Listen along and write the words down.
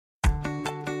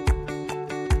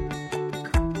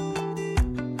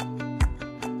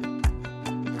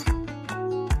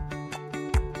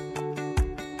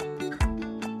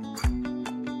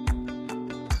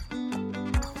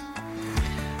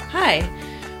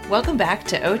Welcome back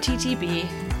to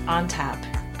OTTB on Tap.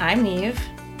 I'm Niamh.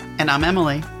 And I'm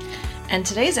Emily. And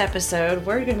today's episode,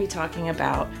 we're going to be talking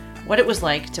about what it was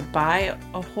like to buy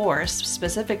a horse,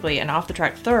 specifically an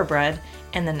off-the-track thoroughbred,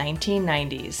 in the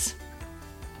 1990s.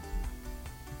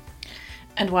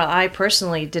 And while I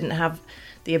personally didn't have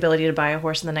the ability to buy a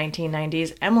horse in the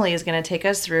 1990s, Emily is going to take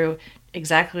us through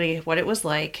exactly what it was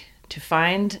like to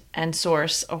find and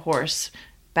source a horse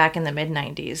back in the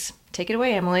mid-90s. Take it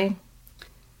away, Emily.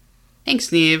 Thanks,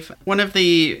 Niamh. One of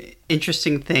the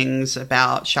interesting things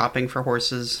about shopping for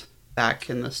horses back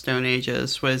in the Stone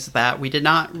Ages was that we did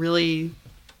not really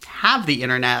have the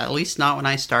internet, at least not when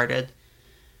I started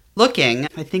looking.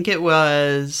 I think it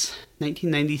was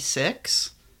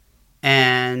 1996,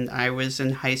 and I was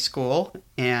in high school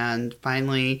and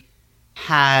finally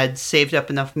had saved up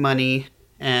enough money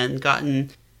and gotten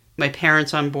my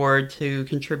parents on board to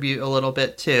contribute a little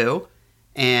bit too,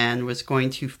 and was going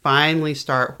to finally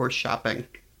start horse shopping.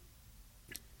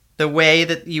 The way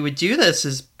that you would do this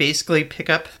is basically pick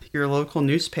up your local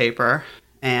newspaper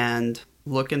and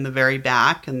look in the very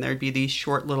back, and there'd be these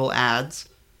short little ads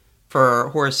for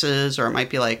horses, or it might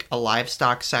be like a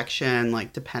livestock section,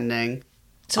 like depending.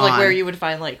 So like where you would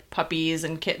find like puppies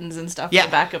and kittens and stuff in the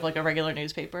back of like a regular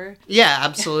newspaper? Yeah,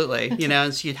 absolutely.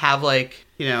 So you'd have like,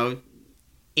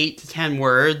 8 to 10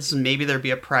 words, and maybe there'd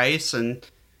be a price, and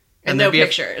no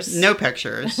pictures. No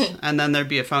pictures. And then there'd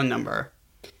be a phone number.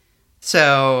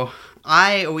 So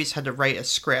I always had to write a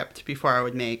script before I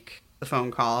would make the phone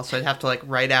call. So I'd have to like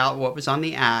write out what was on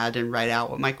the ad and write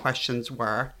out what my questions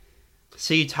were.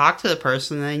 So you talk to the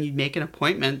person, and then you'd make an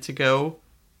appointment to go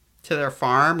to their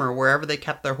farm or wherever they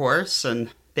kept their horse,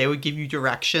 and they would give you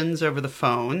directions over the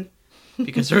phone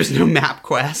because there was no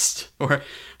MapQuest,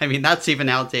 that's even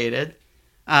outdated.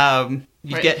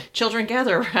 Children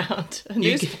gather around. A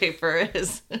newspaper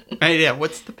is. Right, yeah.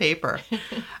 What's the paper?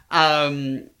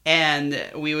 And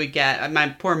we would get, my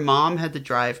poor mom had to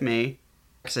drive me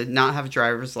because I did not have a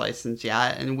driver's license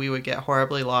yet, and we would get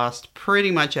horribly lost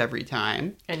pretty much every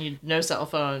time. And no cell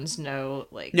phones, No,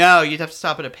 you'd have to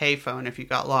stop at a payphone if you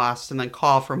got lost and then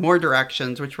call for more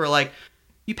directions, which were like,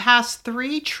 you pass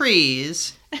 3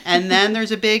 trees, and then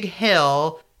there's a big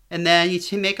hill, and then you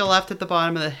make a left at the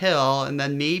bottom of the hill, and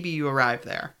then maybe you arrive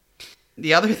there.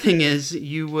 The other thing is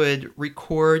you would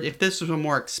record, if this was a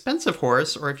more expensive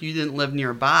horse, or if you didn't live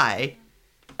nearby,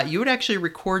 you would actually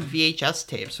record VHS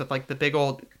tapes with like the big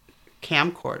old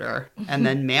camcorder and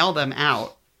then mail them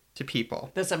out to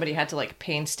people. That somebody had to like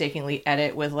painstakingly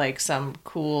edit with like some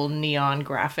cool neon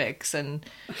graphics and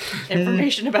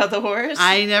information about the horse.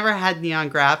 I never had neon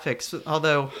graphics,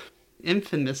 although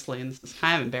infamously, and this is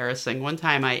kind of embarrassing, one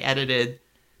time I edited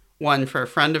one for a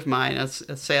friend of mine, a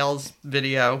sales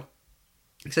video,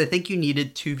 because I think you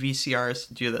needed 2 VCRs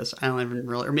to do this. I don't even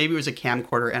really, or maybe it was a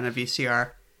camcorder and a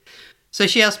VCR. So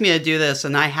she asked me to do this,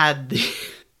 and I had the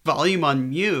volume on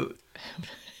mute.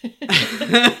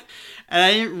 And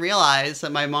I didn't realize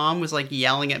that my mom was like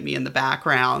yelling at me in the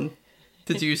background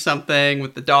to do something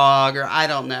with the dog, or I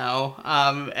don't know.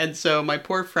 And so my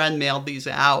poor friend mailed these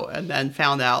out, and then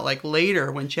found out like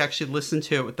later when she actually listened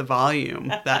to it with the volume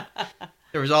that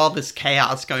there was all this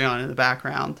chaos going on in the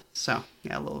background. So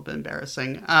yeah, a little bit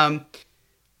embarrassing.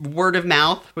 Word of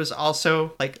mouth was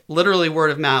also like literally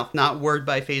word of mouth, not word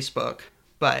by Facebook,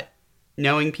 but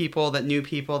knowing people that knew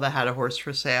people that had a horse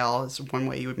for sale is one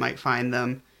way you might find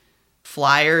them.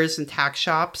 Flyers and tack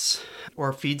shops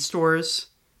or feed stores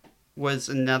was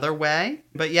another way.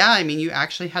 But yeah, you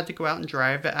actually had to go out and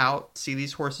drive out, see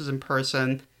these horses in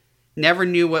person. Never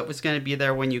knew what was going to be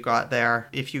there when you got there,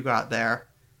 if you got there.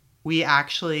 We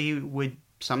actually would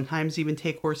sometimes even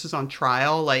take horses on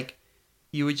trial, like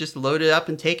you would just load it up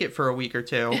and take it for a week or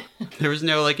 2. There was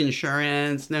no like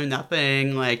insurance, no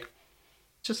nothing, like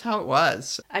just how it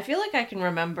was. I feel like I can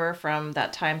remember from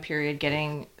that time period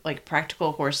getting like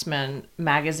Practical Horseman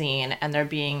magazine, and there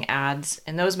being ads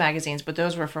in those magazines, but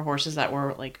those were for horses that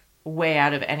were like way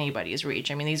out of anybody's reach.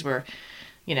 These were,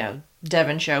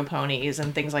 Devon show ponies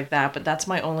and things like that, but that's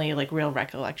my only like real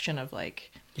recollection of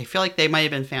like. I feel like they might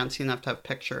have been fancy enough to have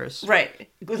pictures. Right.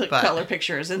 With color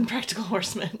pictures in Practical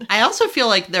Horseman. I also feel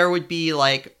like there would be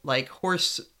like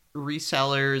horse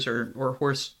resellers or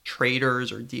horse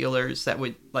traders or dealers that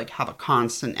would like have a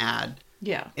constant ad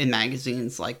in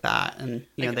magazines like that. And,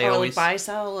 they always like buy,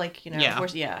 sell, like,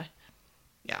 horse. Yeah.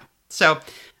 Yeah. So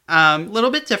a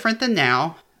little bit different than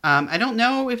now. I don't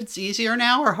know if it's easier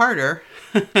now or harder.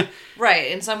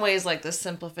 Right. In some ways, like the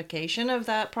simplification of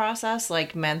that process,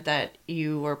 like meant that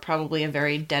you were probably a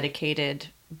very dedicated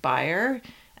buyer,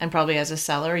 and probably as a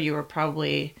seller, you were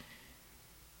probably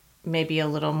maybe a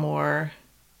little more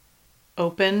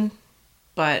open,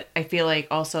 but I feel like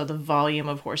also the volume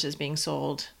of horses being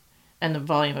sold and the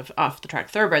volume of off the track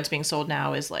thoroughbreds being sold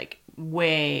now is like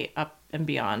way up and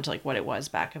beyond like what it was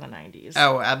back in the 90s.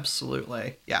 Oh,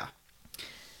 absolutely. Yeah.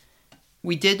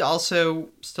 We did also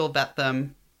still vet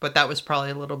them, but that was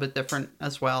probably a little bit different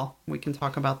as well. We can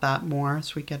talk about that more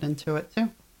as we get into it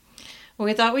too. Well,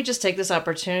 we thought we'd just take this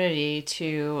opportunity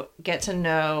to get to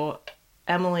know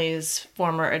Emily's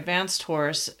former advanced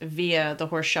horse via the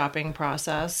horse shopping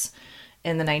process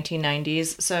in the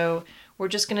 1990s. So we're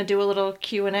just going to do a little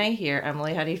Q&A here.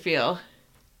 Emily, how do you feel?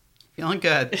 Feeling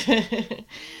good.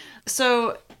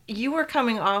 So you were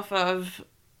coming off of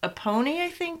a pony, I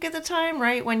think, at the time,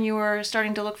 right? When you were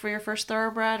starting to look for your first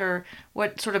thoroughbred, or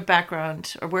what sort of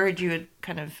background, or where had you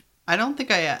kind of... I don't think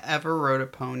I ever rode a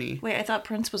pony. Wait, I thought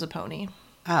Prince was a pony.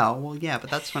 Oh, well, yeah, but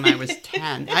that's when I was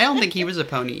 10. I don't think he was a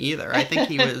pony either. I think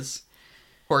he was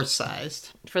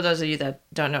horse-sized. For those of you that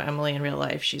don't know Emily in real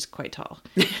life, she's quite tall.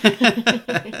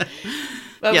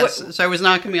 Yes, so I was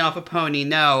not coming off a pony.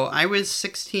 No, I was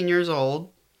 16 years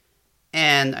old,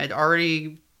 and I'd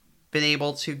already been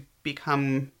able to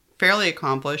become fairly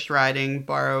accomplished riding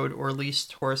borrowed or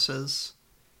leased horses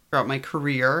throughout my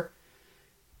career.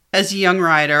 As a young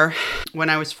rider, when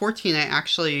I was 14, I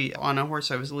actually, on a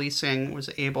horse I was leasing, was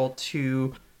able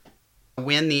to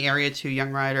win the Area 2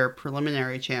 Young Rider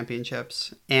Preliminary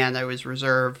Championships, and I was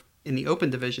reserve in the Open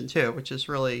Division too, which is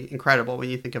really incredible when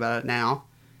you think about it now.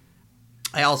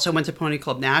 I also went to Pony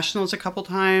Club Nationals a couple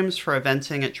times for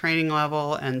eventing at training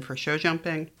level and for show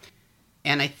jumping.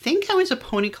 And I think I was a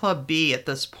Pony Club B at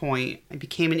this point. I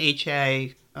became an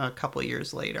HA a couple of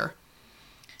years later.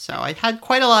 So I had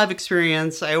quite a lot of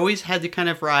experience. I always had to kind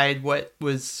of ride what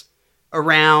was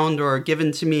around or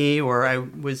given to me, or I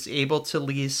was able to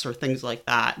lease or things like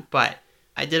that. But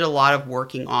I did a lot of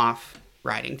working off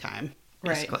riding time,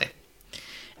 basically. Right.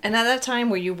 And at that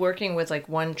time, were you working with like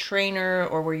one trainer,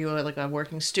 or were you like a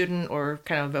working student, or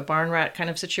kind of a barn rat kind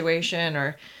of situation,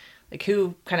 or like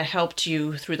who kind of helped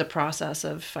you through the process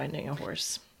of finding a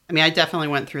horse? I mean, I definitely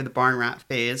went through the barn rat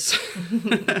phase.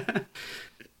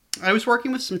 I was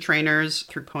working with some trainers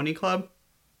through Pony Club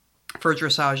for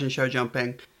dressage and show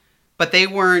jumping, but they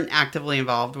weren't actively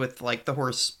involved with like the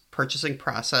horse purchasing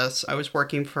process. I was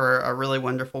working for a really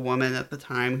wonderful woman at the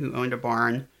time who owned a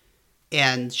barn,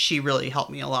 and she really helped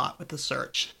me a lot with the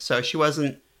search. So she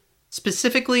wasn't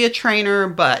specifically a trainer,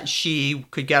 but she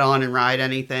could get on and ride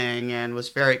anything and was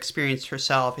very experienced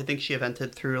herself. I think she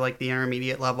evented through like the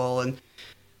intermediate level and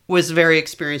was very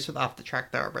experienced with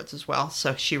off-the-track thoroughbreds as well.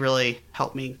 So she really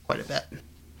helped me quite a bit.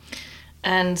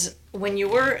 And when you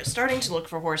were starting to look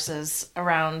for horses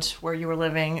around where you were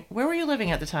living, where were you living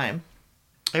at the time?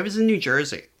 I was in New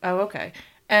Jersey. Oh, okay.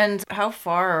 And how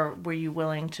far were you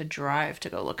willing to drive to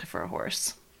go look for a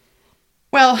horse?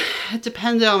 Well, it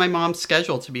depended on my mom's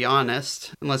schedule, to be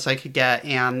honest, unless I could get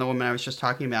Anne, the woman I was just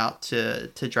talking about, to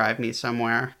drive me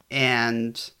somewhere.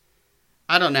 And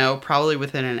I don't know, probably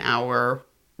within an hour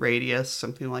radius,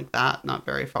 something like that, not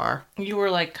very far. You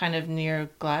were like kind of near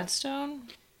Gladstone?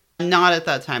 Not at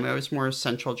that time. It was more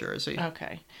central Jersey.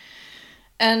 Okay.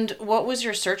 And what was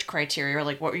your search criteria?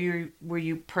 Like, what were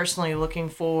you personally looking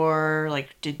for?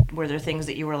 Like, were there things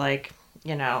that you were like,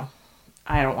 you know,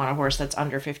 I don't want a horse that's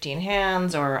under 15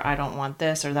 hands, or I don't want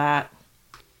this or that?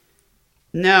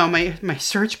 No, my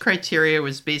search criteria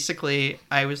was basically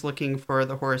I was looking for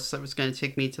the horse that was going to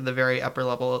take me to the very upper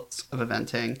levels of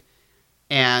eventing.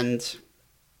 And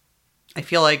I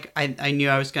feel like I knew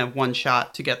I was going to have one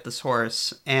shot to get this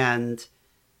horse. And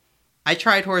I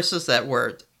tried horses that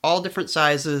were all different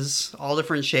sizes, all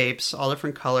different shapes, all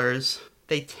different colors.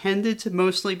 They tended to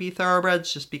mostly be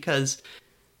thoroughbreds just because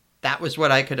that was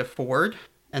what I could afford.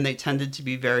 And they tended to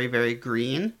be very, very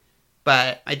green.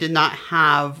 But I did not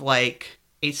have like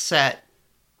a set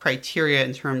criteria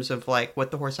in terms of like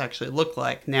what the horse actually looked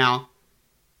like. Now,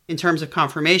 in terms of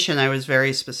conformation, I was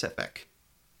very specific.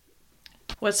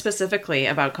 What specifically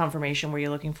about conformation were you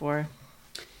looking for?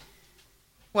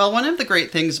 Well, one of the great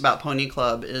things about Pony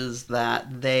Club is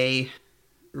that they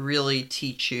really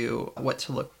teach you what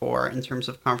to look for in terms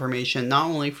of conformation, not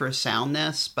only for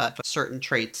soundness, but for certain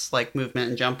traits like movement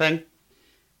and jumping.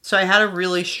 So I had a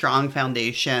really strong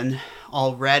foundation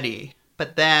already,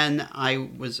 but then I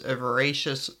was a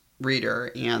voracious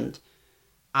reader and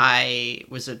I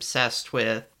was obsessed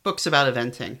with books about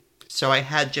eventing. So I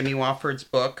had Jimmy Wofford's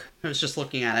book. I was just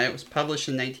looking at it. It was published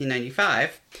in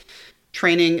 1995,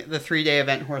 Training the 3-Day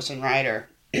Event Horse and Rider.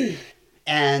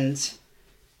 And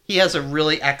he has a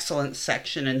really excellent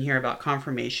section in here about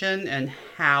conformation and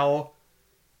how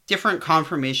different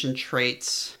conformation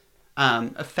traits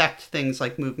affect things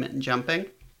like movement and jumping.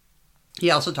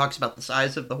 He also talks about the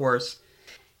size of the horse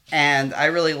And I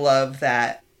really love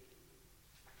that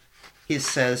he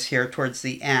says here towards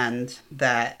the end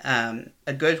that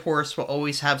a good horse will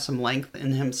always have some length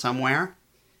in him somewhere.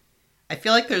 I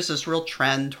feel like there's this real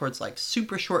trend towards like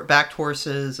super short backed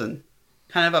horses and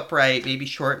kind of upright, maybe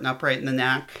short and upright in the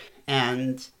neck.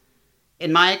 And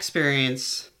in my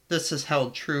experience, this has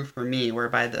held true for me,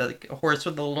 whereby the horse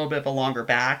with a little bit of a longer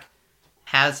back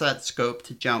has that scope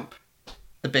to jump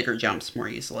the bigger jumps more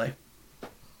easily.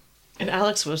 And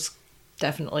Alex was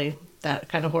definitely that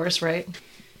kind of horse, right?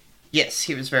 Yes,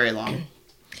 he was very long.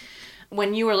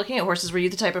 When you were looking at horses, were you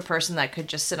the type of person that could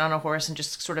just sit on a horse and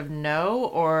just sort of know,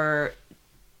 or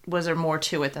was there more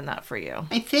to it than that for you?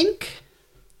 I think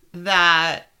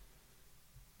that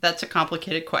that's a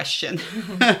complicated question.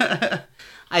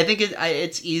 I think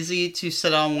it's easy to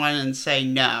sit on one and say,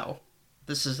 no,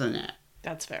 this isn't it.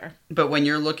 That's fair. But when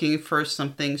you're looking for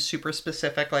something super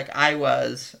specific like I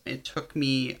was, it took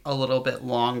me a little bit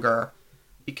longer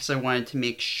because I wanted to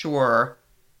make sure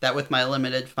that with my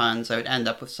limited funds, I would end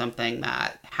up with something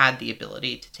that had the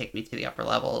ability to take me to the upper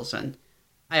levels. And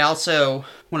I also,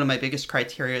 one of my biggest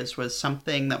criteria was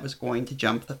something that was going to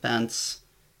jump the fence,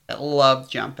 that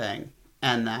loved jumping,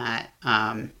 and that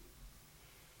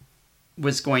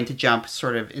was going to jump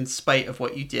sort of in spite of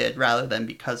what you did rather than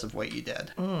because of what you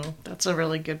did. That's a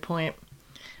really good point.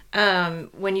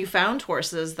 When you found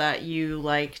horses that you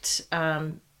liked,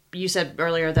 you said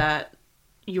earlier that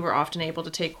you were often able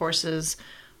to take horses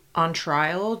on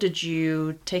trial. Did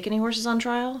you take any horses on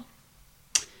trial?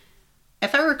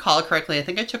 If I recall correctly, I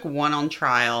think I took one on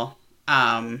trial.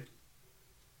 And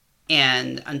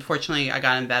unfortunately, I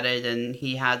got him vetted, and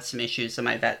he had some issues that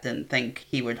my vet didn't think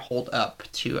he would hold up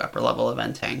to upper level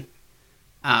eventing.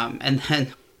 And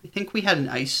then I think we had an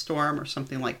ice storm or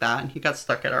something like that, and he got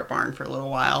stuck at our barn for a little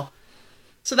while.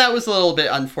 So that was a little bit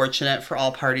unfortunate for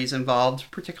all parties involved,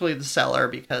 particularly the seller,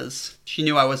 because she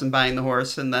knew I wasn't buying the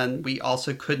horse, and then we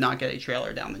also could not get a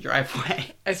trailer down the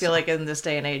driveway. I feel like in this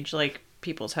day and age, like,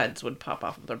 people's heads would pop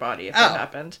off of their body if that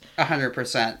happened.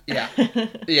 100%, yeah.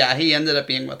 Yeah, he ended up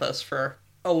being with us for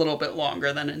a little bit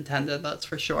longer than intended, that's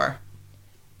for sure.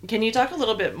 Can you talk a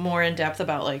little bit more in depth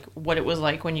about, like, what it was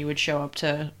like when you would show up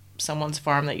to someone's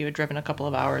farm that you had driven a couple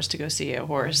of hours to go see a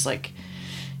horse? Like,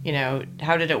 you know,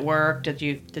 how did it work? Did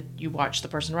you watch the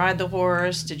person ride the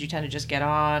horse? Did you tend to just get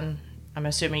on? I'm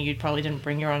assuming you probably didn't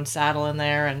bring your own saddle in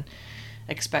there and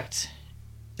expect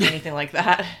anything like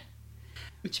that.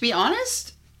 To be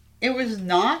honest, it was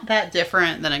not that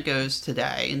different than it goes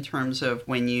today in terms of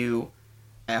when you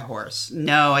buy a horse.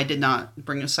 No, I did not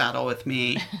bring a saddle with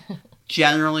me.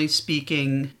 Generally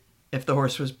speaking, if the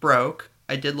horse was broke,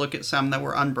 I did look at some that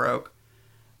were unbroke.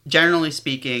 Generally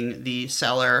speaking, the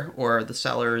seller or the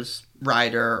seller's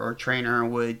rider or trainer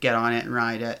would get on it and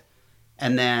ride it.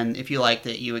 And then if you liked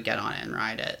it, you would get on it and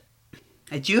ride it.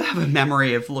 I do have a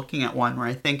memory of looking at one where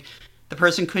I think the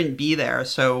person couldn't be there,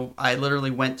 so I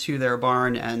literally went to their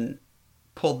barn and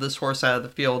pulled this horse out of the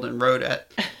field and rode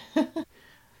it.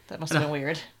 That must have been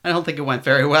weird. I don't think it went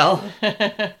very well.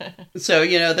 So,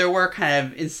 you know, there were kind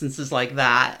of instances like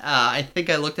that. I think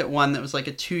I looked at one that was like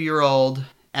a 2-year-old,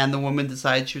 and the woman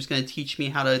decided she was going to teach me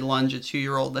how to lunge a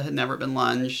 2-year-old that had never been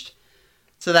lunged.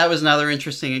 So that was another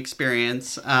interesting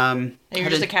experience. And you're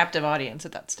just a captive audience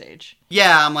at that stage.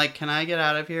 Yeah, I'm like, can I get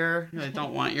out of here? I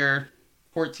don't want your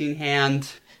 14-hand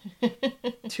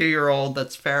 2-year-old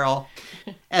that's feral.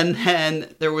 And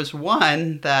then there was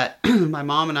one that my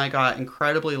mom and I got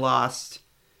incredibly lost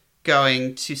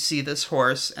going to see this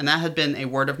horse, and that had been a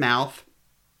word of mouth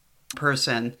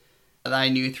person that I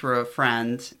knew through a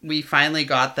friend. We finally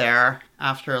got there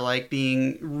after like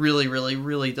being really, really,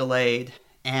 really delayed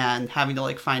and having to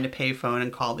like find a payphone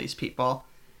and call these people.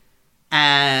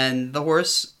 And the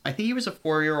horse, I think he was a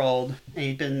 4-year-old, and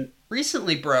he'd been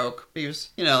recently broke. He was,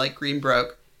 you know, like green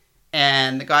broke.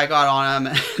 And the guy got on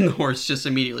him, and the horse just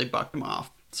immediately bucked him off.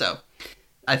 So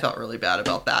I felt really bad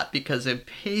about that because it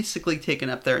basically taken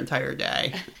up their entire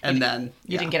day. And then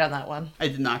you didn't get on that one. I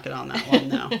did not get on that one,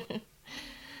 no.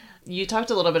 You talked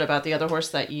a little bit about the other horse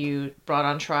that you brought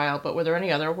on trial, but were there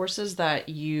any other horses that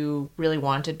you really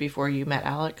wanted before you met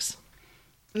Alex?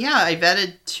 Yeah, I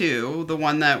vetted 2. The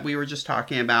one that we were just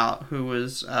talking about, who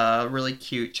was a really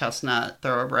cute chestnut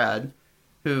thoroughbred,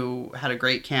 who had a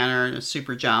great canter and a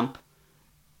super jump.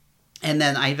 And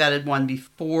then I vetted one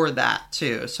before that,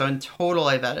 too. So in total,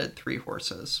 I vetted 3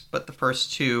 horses. But the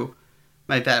first 2,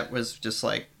 my vet was just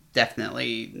like,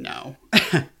 definitely no.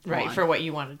 Right, for what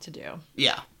you wanted to do.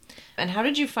 Yeah. And how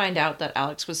did you find out that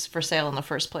Alex was for sale in the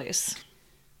first place?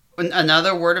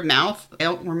 Another word of mouth. I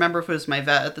don't remember if it was my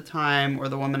vet at the time or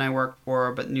the woman I worked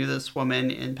for, but knew this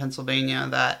woman in Pennsylvania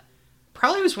that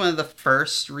probably was one of the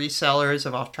first resellers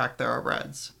of off-track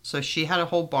thoroughbreds. So she had a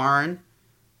whole barn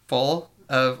full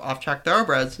of off-track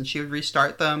thoroughbreds, and she would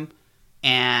restart them.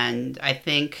 And I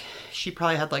think she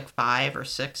probably had like 5 or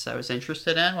 6 I was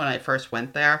interested in when I first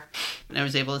went there. And I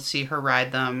was able to see her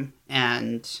ride them.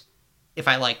 And if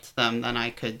I liked them, then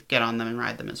I could get on them and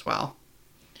ride them as well.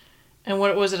 And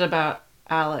what was it about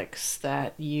Alex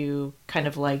that you kind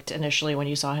of liked initially when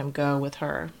you saw him go with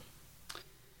her?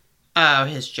 Oh,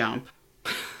 his jump.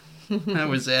 That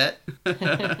was it.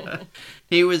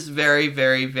 He was very,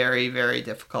 very, very, very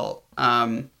difficult.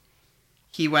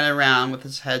 He went around with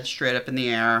his head straight up in the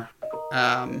air.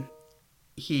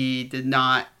 He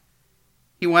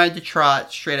wanted to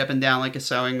trot straight up and down like a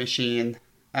sewing machine.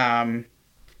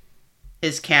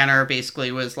 His canter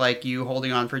basically was like you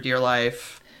holding on for dear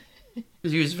life.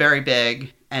 He was very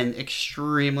big and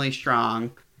extremely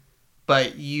strong.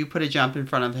 But you put a jump in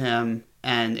front of him,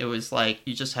 and it was like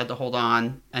you just had to hold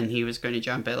on, and he was going to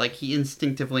jump it. Like, he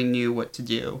instinctively knew what to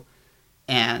do.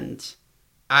 And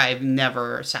I've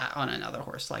never sat on another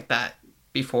horse like that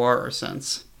before or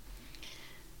since.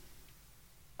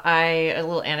 A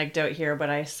little anecdote here, but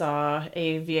I saw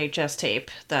a VHS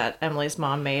tape that Emily's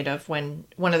mom made of one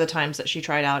of the times that she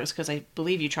tried Alex, because I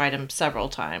believe you tried him several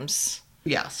times.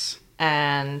 Yes.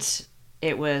 And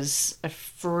it was a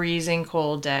freezing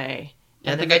cold day.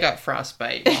 Yeah, I think I got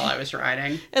frostbite while I was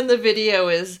riding. And the video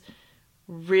is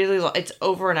really long. It's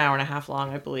over an hour and a half long,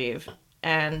 I believe.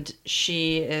 And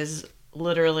she is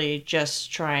literally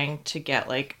just trying to get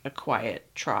like a quiet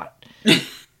trot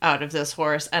out of this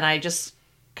horse. And I just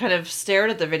kind of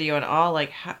stared at the video in awe,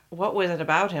 like, what was it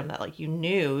about him that like you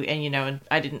knew? And and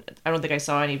I don't think I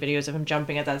saw any videos of him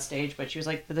jumping at that stage, but she was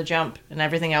like, the jump and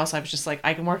everything else, I was just like,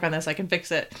 I can work on this, I can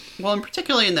fix it. Well, and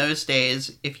particularly in those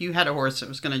days, if you had a horse that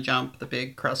was going to jump the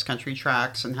big cross-country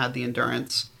tracks and had the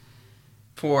endurance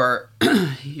for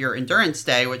your endurance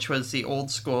day, which was the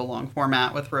old school long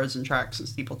format with roads and tracks and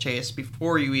steeplechase,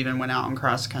 before you even went out on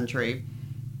cross-country,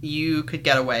 you could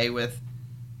get away with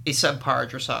a subpar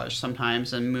dressage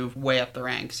sometimes and move way up the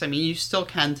ranks. I mean, you still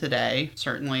can today,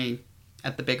 certainly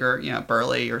at the bigger,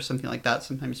 Burley or something like that.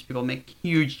 Sometimes people make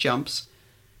huge jumps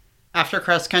after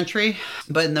cross country,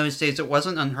 but in those days it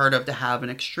wasn't unheard of to have an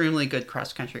extremely good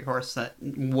cross country horse that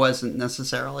wasn't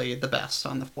necessarily the best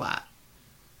on the flat.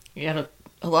 You had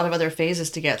a lot of other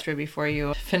phases to get through before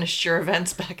you finished your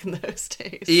events back in those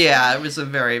days. Yeah, it was a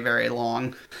very, very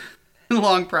long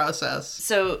process.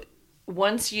 So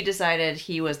once you decided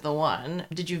he was the one,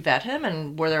 did you vet him?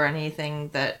 And were there any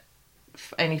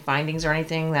findings or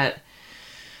anything that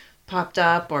popped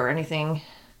up or anything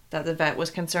that the vet was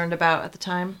concerned about at the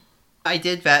time? I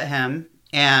did vet him,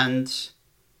 and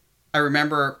I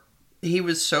remember he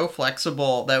was so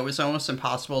flexible that it was almost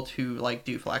impossible to like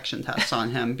do flexion tests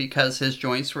on him because his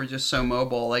joints were just so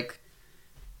mobile. Like,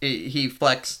 he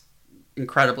flexed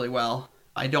incredibly well.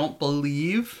 I don't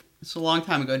believe... It's a long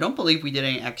time ago. I don't believe we did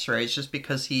any x-rays just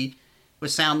because he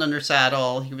was sound under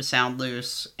saddle, he was sound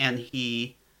loose, and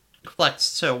he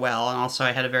flexed so well. And also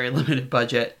I had a very limited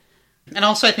budget. And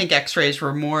also I think x-rays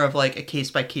were more of like a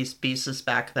case-by-case basis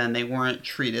back then. They weren't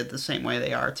treated the same way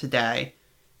they are today.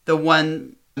 The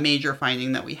one major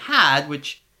finding that we had,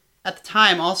 which at the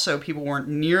time also people weren't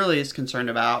nearly as concerned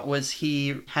about, was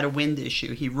he had a wind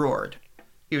issue. He roared.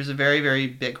 He was a very, very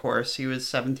big horse. He was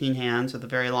 17 hands with a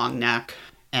very long neck.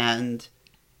 And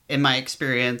in my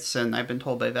experience, and I've been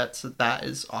told by vets that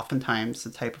is oftentimes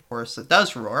the type of horse that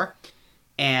does roar.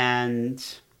 And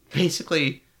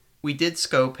basically, we did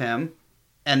scope him,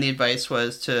 and the advice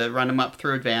was to run him up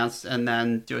through advanced and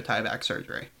then do a tie-back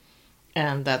surgery.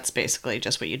 And that's basically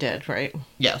just what you did, right?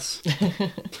 Yes.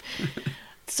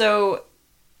 So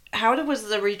how was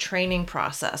the retraining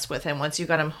process with him once you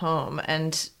got him home?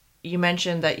 And you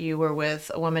mentioned that you were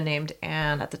with a woman named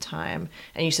Anne at the time,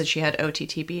 and you said she had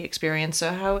OTTB experience.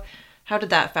 So how did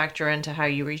that factor into how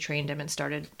you retrained him and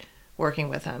started working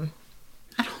with him?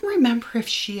 I don't remember if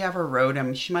she ever rode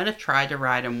him. She might have tried to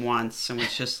ride him once and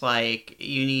was just like,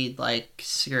 you need like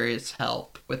serious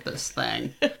help with this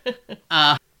thing.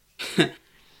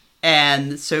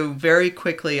 And so very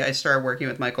quickly I started working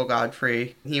with Michael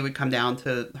Godfrey. He would come down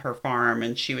to her farm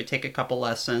and she would take a couple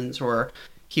lessons, or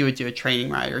he would do a training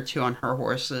ride or two on her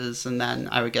horses, and then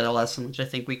I would get a lesson, which I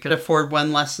think we could afford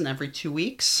one lesson every 2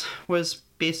 weeks, was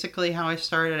basically how I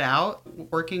started out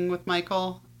working with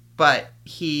Michael. But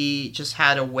he just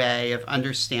had a way of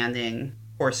understanding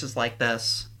horses like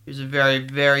this. He was a very,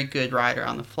 very good rider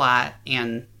on the flat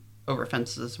and over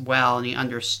fences as well, and he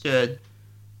understood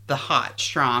the hot,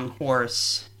 strong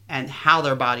horse and how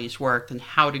their bodies worked and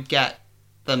how to get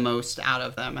the most out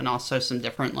of them, and also some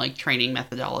different like training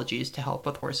methodologies to help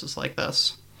with horses like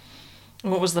this.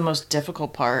 What was the most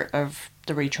difficult part of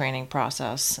the retraining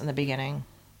process in the beginning?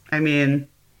 I mean,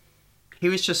 he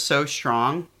was just so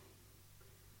strong.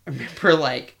 I remember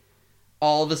like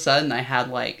all of a sudden I had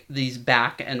like these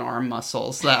back and arm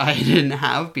muscles that I didn't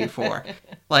have before.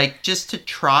 Like just to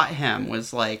trot him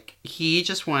was like, he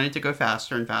just wanted to go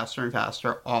faster and faster and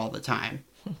faster all the time.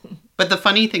 But the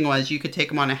funny thing was you could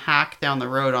take him on a hack down the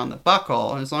road on the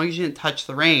buckle, and as long as you didn't touch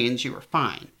the reins, you were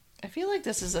fine. I feel like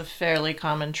this is a fairly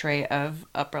common trait of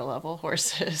upper level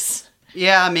horses.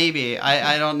 Yeah, maybe.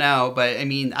 I don't know. But I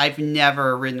mean, I've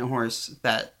never ridden a horse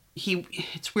that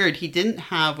it's weird. He didn't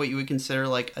have what you would consider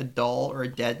like a dull or a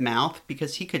dead mouth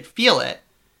because he could feel it.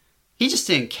 He just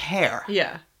didn't care.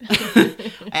 Yeah.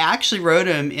 I actually rode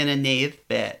him in a Niamh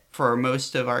bit for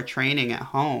most of our training at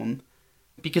home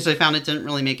because I found it didn't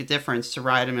really make a difference to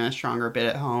ride him in a stronger bit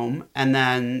at home. And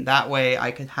then that way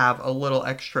I could have a little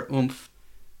extra oomph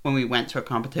when we went to a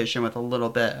competition with a little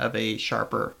bit of a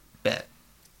sharper bit.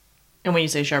 And when you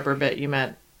say sharper bit, you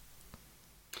meant?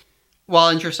 Well,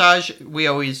 in dressage, we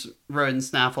always rode in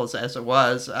snaffles as it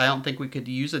was. I don't think we could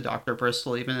use a Dr.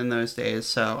 Bristol even in those days.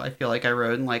 So I feel like I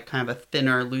rode in like kind of a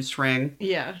thinner, loose ring.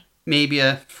 Yeah. Maybe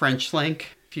a French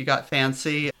link if you got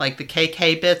fancy. Like the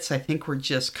KK bits, I think were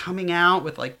just coming out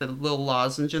with like the little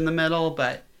lozenge in the middle.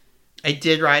 But I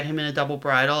did ride him in a double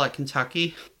bridle at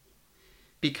Kentucky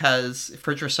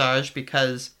for dressage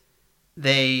because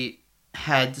they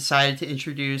had decided to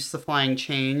introduce the flying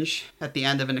change at the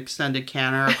end of an extended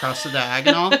canter across the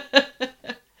diagonal.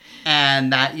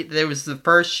 And that it was the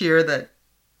first year that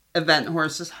event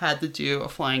horses had to do a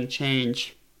flying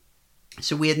change.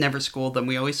 So we had never schooled them.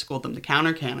 We always schooled them to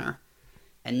counter canter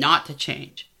and not to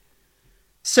change.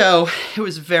 So it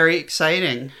was very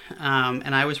exciting.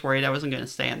 And I was worried I wasn't going to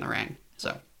stay in the ring.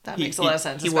 So that makes a lot of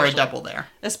sense. He wore a double there.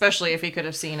 Especially if he could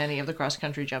have seen any of the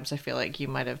cross-country jumps, I feel like you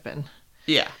might have been.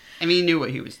 Yeah. I mean, he knew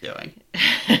what he was doing.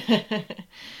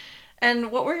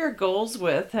 And what were your goals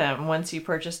with him once you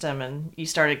purchased him and you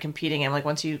started competing him? Like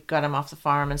once you got him off the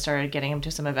farm and started getting him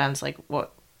to some events, like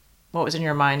what was in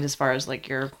your mind as far as like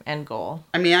your end goal?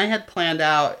 I mean, I had planned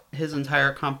out his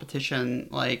entire competition,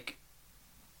 like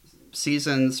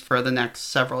seasons for the next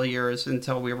several years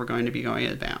until we were going to be going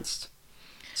advanced.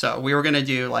 So we were going to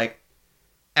do like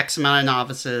X amount of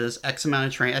novices, X amount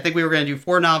of training. I think we were going to do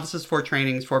 4 novices, 4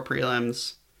 trainings, 4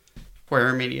 prelims, 4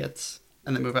 intermediates,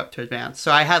 and then move up to advanced.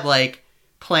 So I had like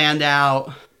planned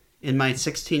out in my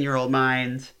 16-year-old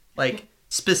mind, like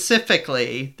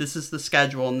specifically, this is the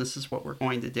schedule and this is what we're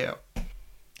going to do.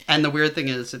 And the weird thing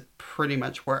is it pretty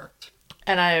much worked.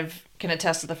 And I can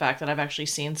attest to the fact that I've actually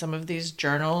seen some of these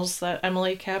journals that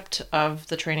Emily kept of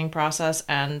the training process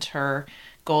and her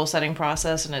goal setting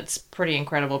process. And it's pretty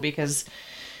incredible because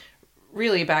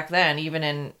really back then, even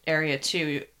in Area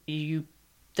 2,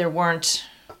 there weren't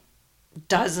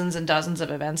dozens and dozens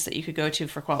of events that you could go to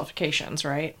for qualifications,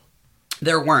 right?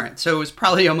 There weren't. So it was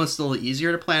probably almost a little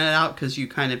easier to plan it out because you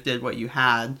kind of did what you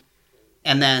had.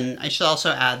 And then I should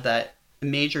also add that the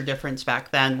major difference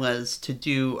back then was to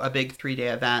do a big 3-day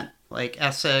event like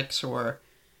Essex or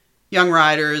Young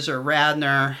Riders or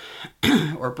Radnor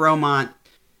or Bromont.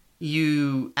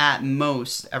 You at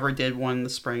most ever did one in the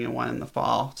spring and one in the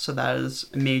fall. So that is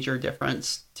a major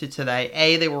difference to today.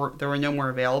 A, there were no more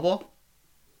available.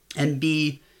 And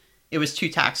B, it was too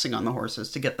taxing on the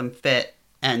horses to get them fit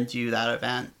and do that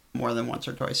event more than once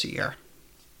or twice a year.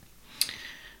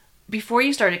 Before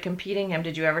you started competing him,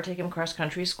 did you ever take him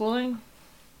cross-country schooling?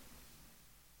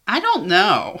 I don't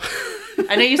know.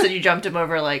 I know you said you jumped him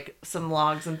over like some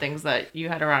logs and things that you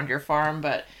had around your farm,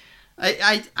 but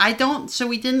I don't. So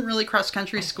we didn't really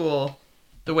cross-country school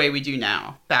the way we do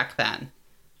now back then.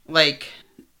 Like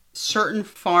certain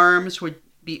farms would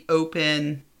be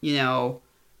open, you know,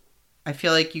 I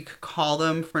feel like you could call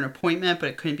them for an appointment, but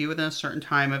it couldn't be within a certain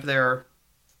time of their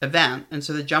event. And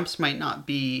so the jumps might not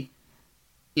be,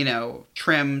 you know,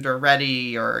 trimmed or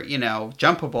ready or, you know,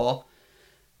 jumpable.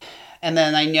 And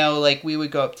then I know, like, we would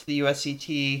go up to the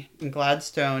USCT in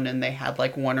Gladstone, and they had,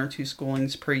 like, 1 or 2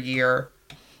 schoolings per year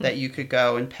that you could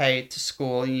go and pay to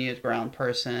school. You needed a ground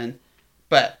person.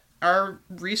 But our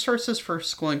resources for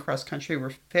schooling cross-country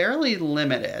were fairly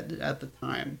limited at the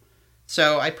time.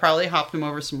 So I probably hopped him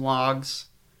over some logs,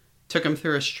 took him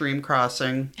through a stream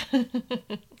crossing.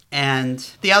 And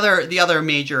the other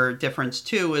major difference,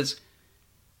 too, was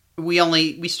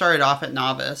we started off at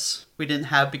novice. We didn't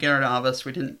have beginner novice.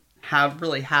 We didn't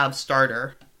really have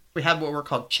starter. We had what were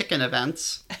called chicken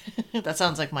events. That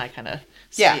sounds like my kind of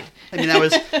speed. Yeah. I mean,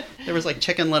 there was like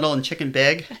Chicken Little and Chicken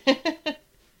Big,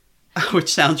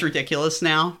 which sounds ridiculous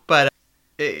now. But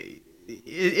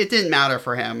it didn't matter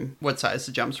for him what size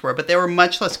the jumps were, but they were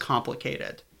much less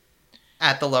complicated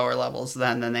at the lower levels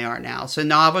then than they are now. So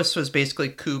novice was basically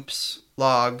coops,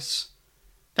 logs,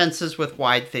 fences with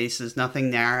wide faces, nothing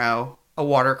narrow, a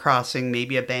water crossing,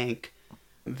 maybe a bank.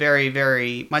 Very,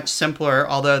 very much simpler,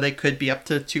 although they could be up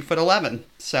to 2'11".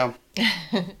 So,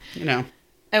 you know.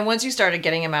 And once you started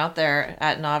getting him out there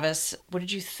at novice, what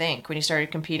did you think when you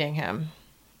started competing him?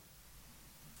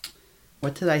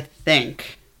 What did I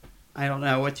think? I don't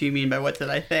know. What do you mean by what did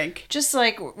I think? Just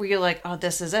like, were you like, oh,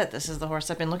 this is it. This is the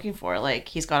horse I've been looking for. Like,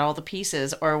 he's got all the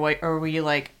pieces. Or were you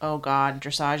like, oh, God,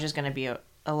 dressage is going to be a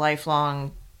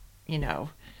lifelong,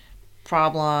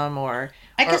 problem?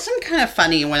 I guess I'm kind of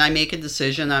funny. When I make a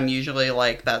decision, I'm usually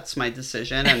like, that's my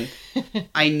decision. And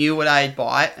I knew what I had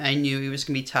bought. I knew he was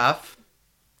going to be tough.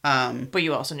 But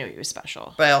you also knew he was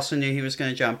special. But I also knew he was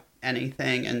going to jump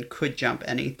anything and could jump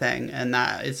anything. And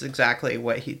that is exactly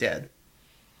what he did.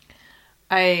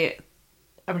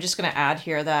 I'm just going to add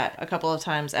here that a couple of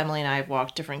times Emily and I have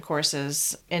walked different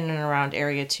courses in and around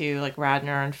Area 2, like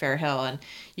Radnor and Fair Hill, and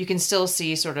you can still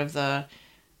see sort of the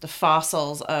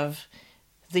fossils of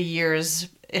the years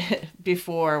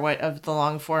before of the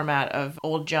long format of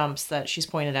old jumps that she's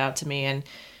pointed out to me. And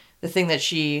the thing that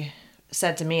she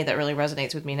said to me that really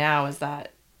resonates with me now is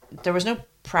that there was no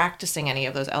practicing any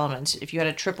of those elements. If you had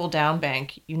a triple down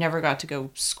bank, you never got to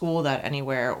go school that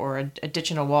anywhere, or a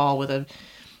ditch in a wall with a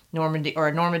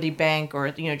Normandy bank,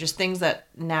 or just things that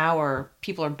now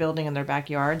people are building in their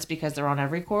backyards because they're on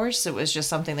every course. It was just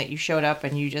something that you showed up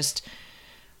and you just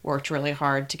worked really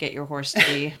hard to get your horse to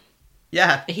be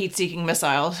yeah, a heat-seeking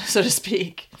missile, so to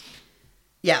speak.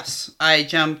 Yes, I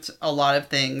jumped a lot of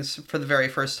things for the very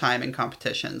first time in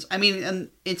competitions. I mean, and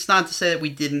it's not to say that we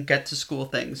didn't get to school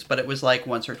things, but it was like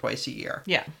once or twice a year.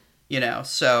 Yeah.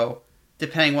 So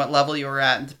depending what level you were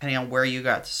at and depending on where you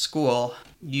got to school,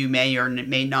 you may or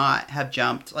may not have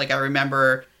jumped. Like I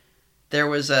remember there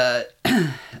was a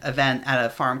event at a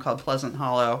farm called Pleasant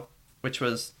Hollow, which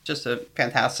was just a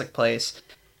fantastic place.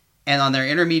 And on their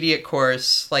intermediate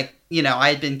course, I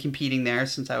had been competing there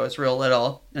since I was real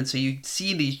little. And so you'd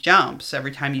see these jumps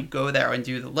every time you go there and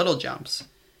do the little jumps.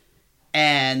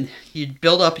 And you'd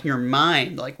build up in your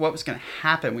mind, like, what was going to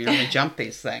happen when you were going to jump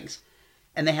these things.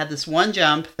 And they had this one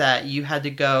jump that you had to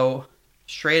go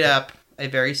straight up a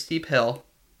very steep hill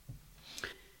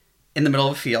in the middle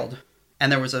of a field.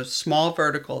 And there was a small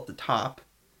vertical at the top.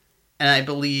 And I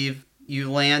believe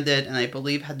you landed and I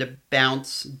believe had to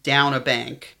bounce down a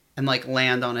bank and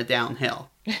land on a downhill.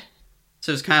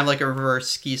 So it's kind of like a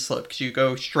reverse ski slope because you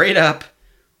go straight up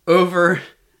over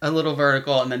a little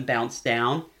vertical and then bounce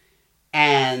down.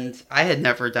 And I had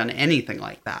never done anything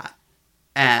like that.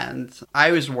 And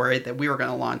I was worried that we were going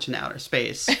to launch in outer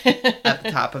space at the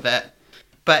top of it.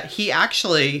 But he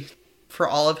actually, for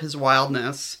all of his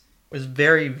wildness, was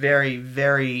very, very,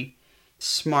 very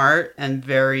smart and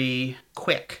very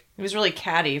quick. He was really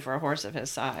catty for a horse of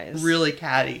his size. Really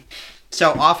catty.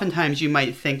 So oftentimes you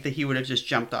might think that he would have just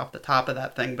jumped off the top of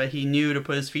that thing, but he knew to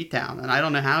put his feet down. And I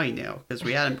don't know how he knew because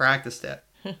we hadn't practiced it.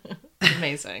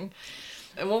 Amazing.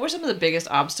 And what were some of the biggest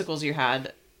obstacles you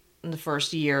had in the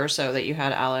first year or so that you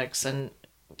had Alex? And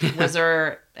was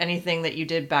there anything that you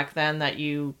did back then that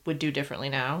you would do differently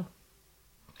now?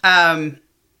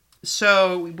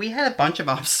 So we had a bunch of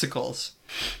obstacles.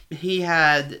 He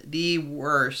had the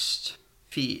worst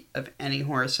feet of any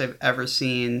horse I've ever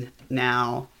seen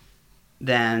now,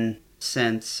 then,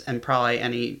 since, and probably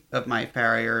any of my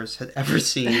farriers had ever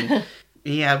seen.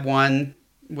 He had one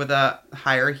with a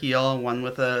higher heel and one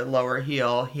with a lower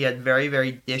heel. He had very,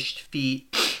 very dished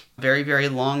feet, very, very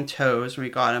long toes when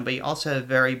we got him, but he also had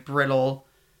very brittle,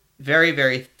 very,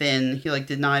 very thin. He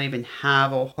did not even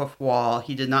have a hoof wall.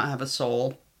 He did not have a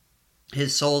sole.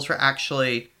 His soles were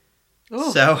actually,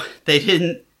 so they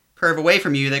didn't curve away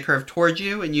from you. They curved towards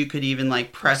you, and you could even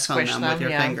press on them with your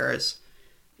fingers.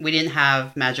 We didn't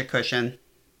have magic cushion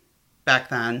back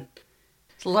then.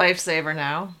 It's a lifesaver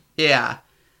now. Yeah.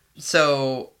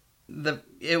 So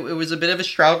it was a bit of a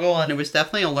struggle, and it was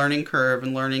definitely a learning curve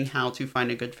and learning how to find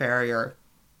a good farrier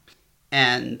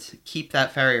and keep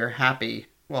that farrier happy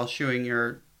while shoeing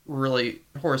your really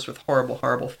horse with horrible,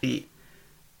 horrible feet.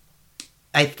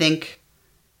 I think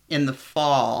in the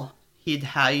fall, he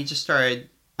just started,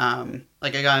 I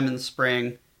got him in the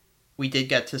spring. We did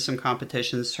get to some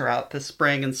competitions throughout the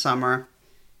spring and summer.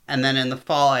 And then in the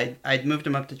fall, I'd moved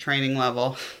him up to training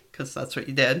level because that's what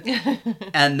you did.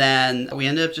 And then we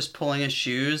ended up just pulling his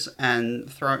shoes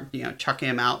and chucking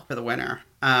him out for the winter.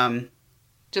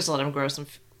 Just let him grow some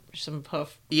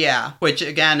hoof. Yeah, which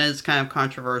again is kind of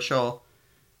controversial.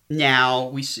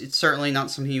 Now, it's certainly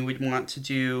not something you would want to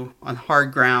do on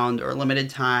hard ground or limited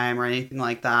time or anything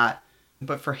like that.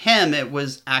 But for him, it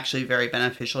was actually very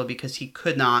beneficial because he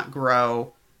could not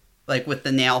grow, like with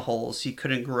the nail holes, he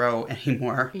couldn't grow any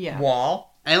more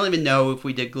wall. I don't even know if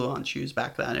we did glue-on shoes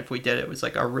back then. If we did, it was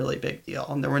like a really big deal.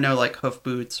 And there were no like hoof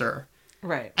boots or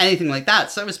anything like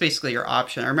that. So that was basically your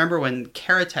option. I remember when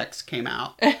Keratex came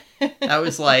out, that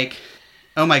was like,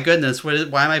 oh my goodness, why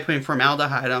am I putting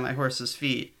formaldehyde on my horse's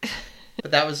feet?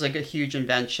 But that was like a huge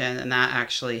invention, and that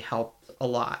actually helped a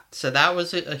lot. So that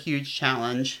was a huge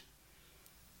challenge,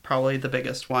 probably the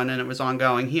biggest one, and it was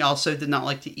ongoing. He also did not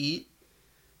like to eat.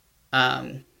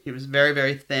 He was very,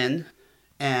 very thin,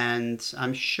 and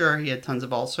I'm sure he had tons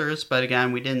of ulcers, but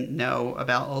again, we didn't know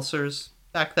about ulcers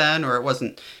back then, or it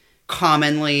wasn't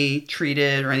commonly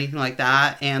treated or anything like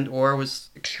that, and or was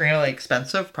extremely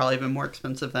expensive, probably even more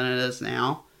expensive than it is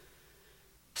now.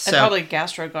 So, and probably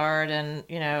GastroGuard and,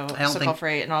 sickle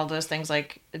freight and all those things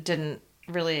like didn't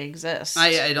really exist.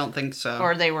 I don't think so.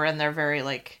 Or they were in their very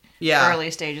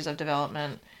early stages of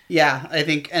development. Yeah, I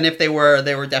think, and if they were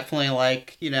definitely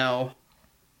like,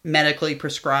 medically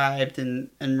prescribed and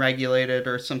regulated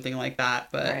or something like that.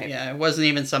 But yeah, it wasn't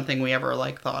even something we ever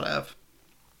thought of.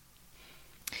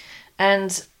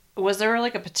 And was there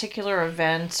a particular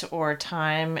event or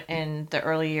time in the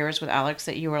early years with Alex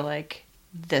that you were like,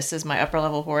 this is my upper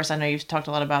level horse? I know you've talked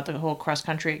a lot about the whole cross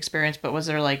country experience, but was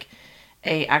there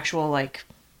a actual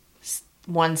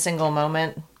one single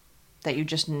moment that you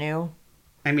just knew?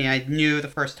 I mean, I knew the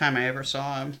first time I ever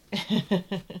saw him.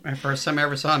 My first time I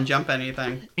ever saw him jump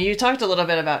anything. You talked a little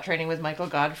bit about training with Michael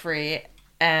Godfrey.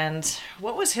 And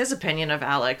what was his opinion of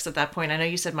Alex at that point? I know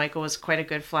you said Michael was quite a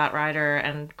good flat rider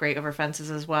and great over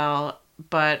fences as well,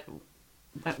 but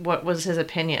what was his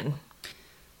opinion?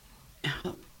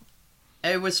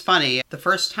 It was funny. The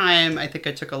first time I think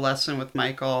I took a lesson with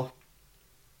Michael,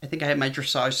 I think I had my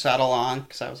dressage saddle on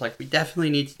because I was like, we definitely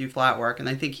need to do flat work. And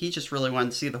I think he just really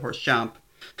wanted to see the horse jump.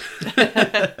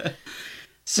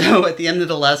 So at the end of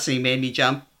the lesson, he made me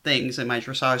jump things in my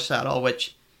dressage saddle,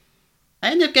 which I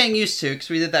ended up getting used to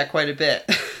because we did that quite a bit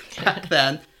back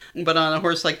then. But on a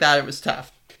horse like that, it was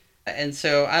tough. And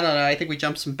so, I don't know, I think we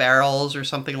jumped some barrels or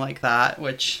something like that,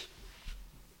 which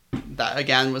that,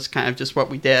 again, was kind of just what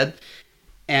we did.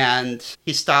 And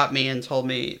he stopped me and told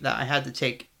me that I had to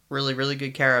take really, really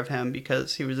good care of him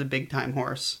because he was a big-time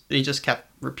horse. And he just kept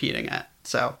repeating it.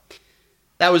 So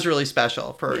that was really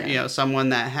special for, someone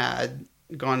that had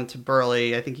gone into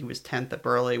Burley. I think he was 10th at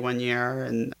Burley one year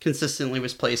and consistently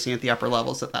was placing at the upper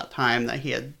levels at that time, that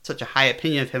he had such a high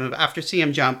opinion of him after seeing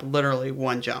him jump literally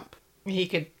one jump. He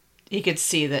could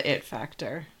see the it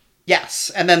factor. Yes.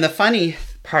 And then the funny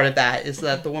part of that is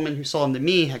that the woman who sold him to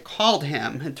me had called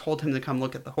him and told him to come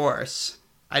look at the horse.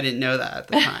 I didn't know that at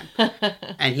the time.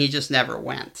 And he just never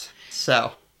went.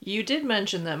 So you did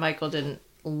mention that Michael didn't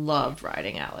love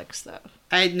riding Alex, though.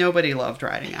 Nobody loved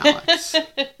riding Alex.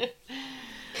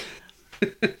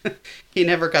 He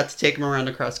never got to take him around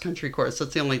a cross-country course.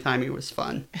 That's the only time he was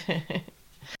fun.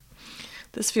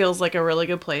 This feels like a really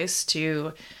good place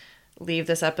to leave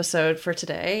this episode for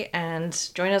today,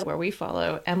 and join us where we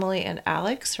follow Emily and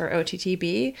Alex, her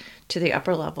OTTB, to the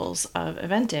upper levels of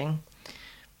eventing.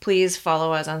 Please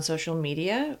follow us on social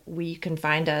media. You can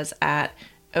find us at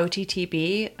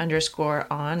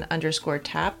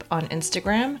OTTB_on_tap on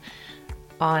Instagram.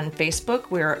 On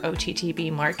Facebook, we're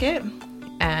OTTB Market.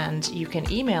 And you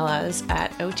can email us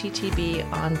at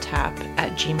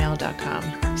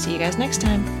ottbontap@gmail.com. See you guys next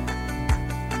time.